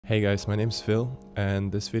Hey guys, my name's Phil,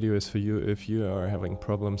 and this video is for you if you are having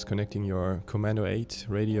problems connecting your Commando 8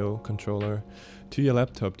 radio controller to your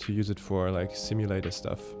laptop to use it for like simulator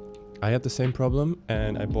stuff. I had the same problem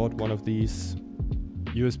and I bought one of these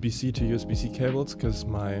USB-C to USB-C cables because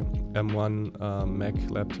my M1 Mac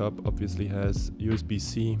laptop obviously has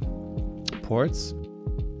USB-C ports.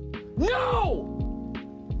 No!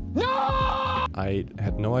 No! I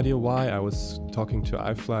had no idea why. I was talking to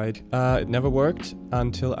iFlight. It never worked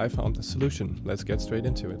until I found the solution. Let's get straight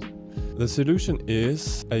into it. The solution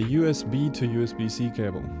is a USB to USB-C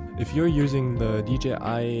cable. If you're using the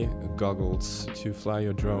DJI goggles to fly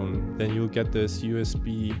your drone, then you'll get this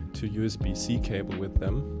USB to USB-C cable with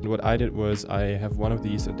them. And what I did was I have one of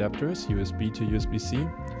these adapters, USB to USB-C,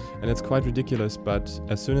 and it's quite ridiculous, but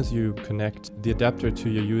as soon as you connect the adapter to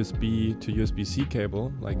your USB to USB-C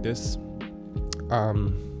cable, like this,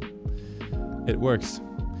 it works.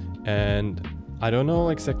 And I don't know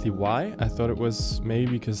exactly why. I thought it was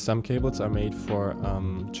maybe because some cables are made for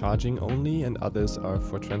charging only and others are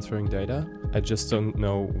for transferring data. I just don't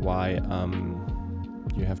know why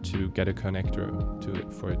you have to get a connector to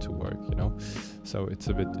it for it to work, you know? So it's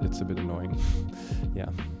a bit annoying. Yeah.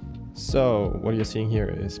 So what you're seeing here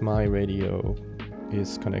is my radio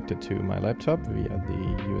is connected to my laptop via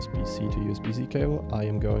the USB-C to USB-C cable. I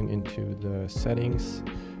am going into the settings,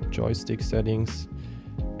 joystick settings,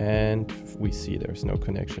 and we see there's no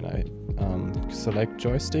connection. I select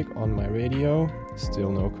joystick on my radio,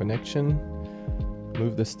 still no connection.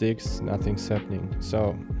 Move the sticks, nothing's happening.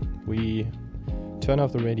 So we turn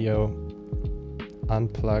off the radio,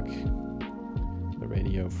 unplug the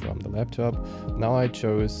radio from the laptop. Now I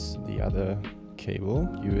chose the other cable,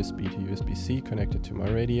 USB to USB-C, connected to my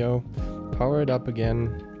radio. Power it up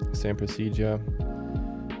again, same procedure.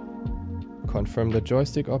 Confirm the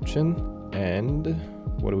joystick option, and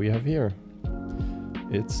what do we have here?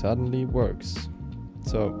 It suddenly works.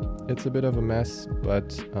 So it's a bit of a mess, but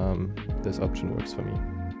this option works for me.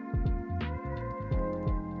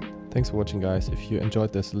 Thanks for watching, guys. If you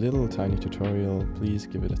enjoyed this little tiny tutorial, please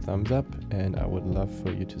give it a thumbs up, and I would love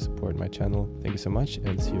for you to support my channel. Thank you so much,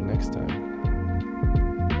 and see you next time.